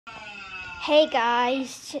Hey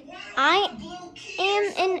guys, I am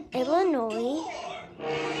in Illinois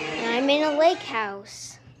and I'm in a lake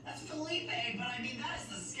house. That's Felipe, but I mean, that is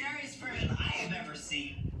the scariest person I have ever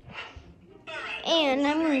seen. And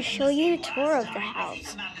I'm going to show you a tour of the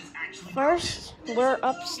house. First, we're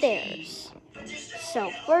upstairs. So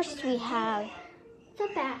first we have the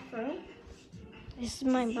bathroom. This is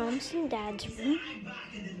my mom's and dad's room.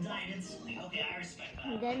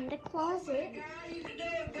 And then the closet.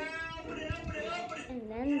 And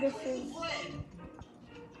then this is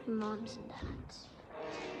my mom's and dad's.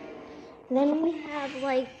 Then we have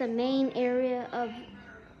like the main area of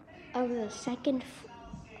the second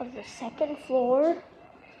floor.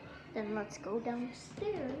 Then let's go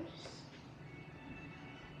downstairs.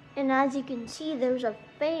 And as you can see, there's a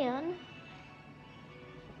fan.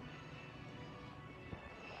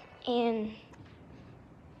 And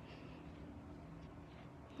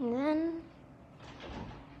then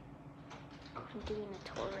I'm doing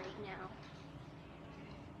a tour right now.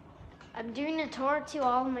 I'm doing a tour to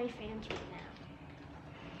all of my fans right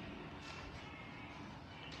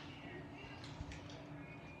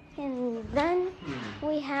now. And then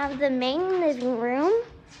we have the main living room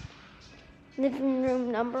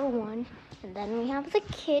number 1. And then we have the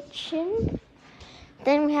kitchen.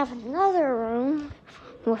 Then we have another room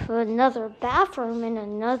with another bathroom and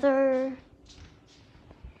another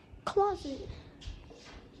closet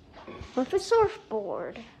with a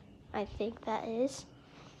surfboard, I think that is.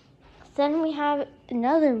 Then we have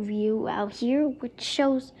another view out here which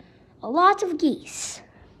shows a lot of geese.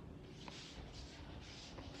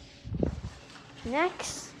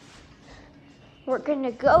 Next, we're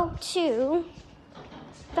gonna go to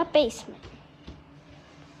the basement.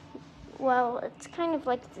 Well, it's kind of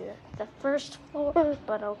like the first floor,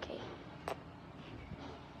 but okay.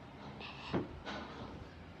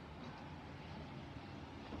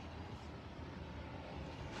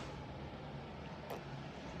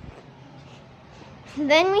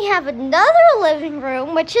 Then we have another living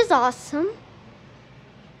room, which is awesome.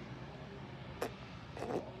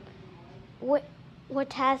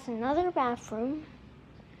 Which has another bathroom.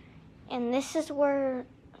 And this is where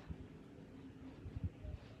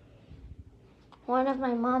one of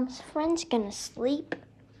my mom's friends gonna sleep.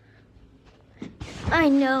 I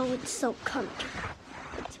know, it's so comfortable.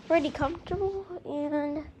 It's pretty comfortable,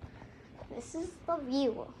 and this is the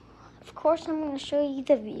view. Of course, I'm gonna show you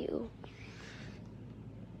the view.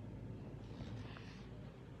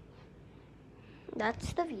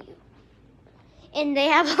 That's the view. And they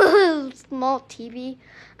have a small TV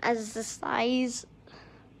as the size,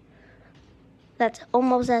 that's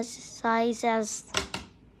almost as size as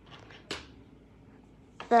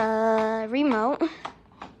the remote.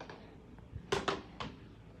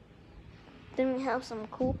 Then we have some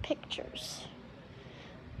cool pictures.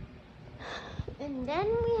 And then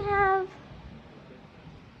we have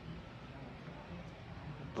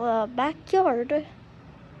the backyard.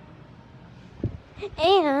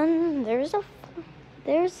 And there's a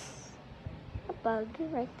bug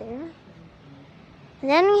right there. And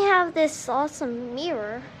then we have this awesome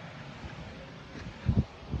mirror.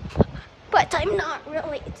 But I'm not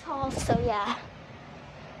really tall, so yeah.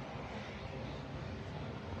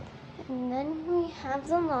 And then we have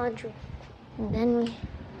the laundry. And then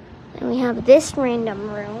we have this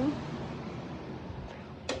random room,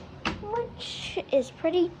 which is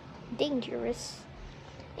pretty dangerous.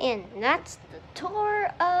 And that's the tour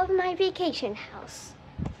of my vacation house.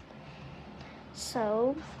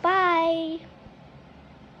 So, bye.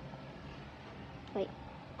 Wait,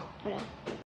 hold on.